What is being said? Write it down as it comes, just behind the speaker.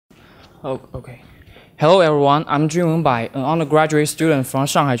Oh, okay. Hello everyone, I'm Junwen Bai, an undergraduate student from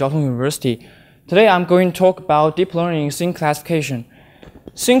Shanghai Jiao University. Today I'm going to talk about deep learning in scene classification.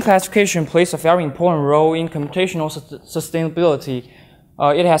 Scene classification plays a very important role in computational sustainability.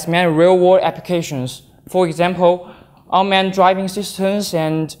 It has many real-world applications. For example, unmanned driving systems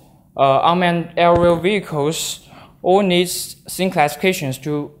and unmanned aerial vehicles all need scene classifications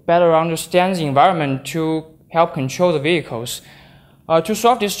to better understand the environment to help control the vehicles. To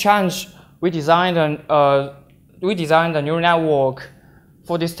solve this challenge, we designed a neural network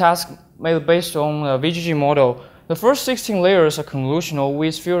for this task made based on a VGG model. The first 16 layers are convolutional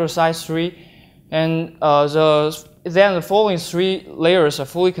with filter size 3, and then the following 3 layers are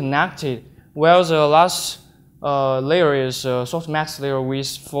fully connected, while the last layer is a softmax layer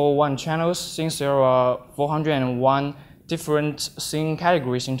with 4 channels, since there are 401 different scene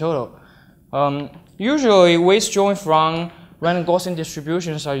categories in total. Usually, weights joined from random Gaussian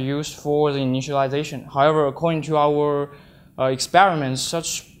distributions are used for the initialization. However, according to our experiments,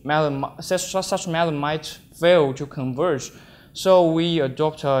 such method might fail to converge. So we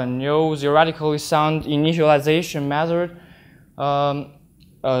adopt a new theoretically sound initialization method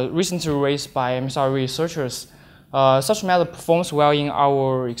recently raised by MSR researchers. Such method performs well in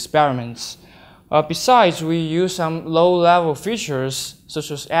our experiments. Besides, we use some low-level features such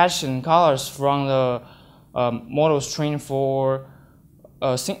as edges and colors from the models trained for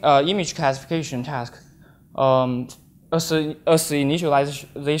image classification task as the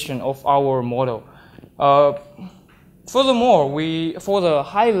initialization of our model. Furthermore, for the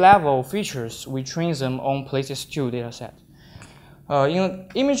high-level features, we train them on PLACES2 dataset. In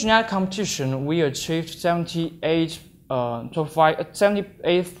ImageNet competition, we achieved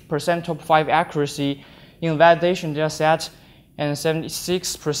 78% top 5 accuracy in validation dataset and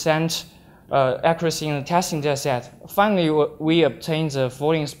 76% accuracy in the testing dataset. Finally, we obtained the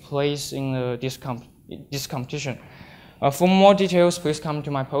 14th place in this competition. For more details, please come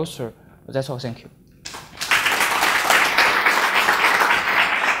to my poster. That's all. Thank you.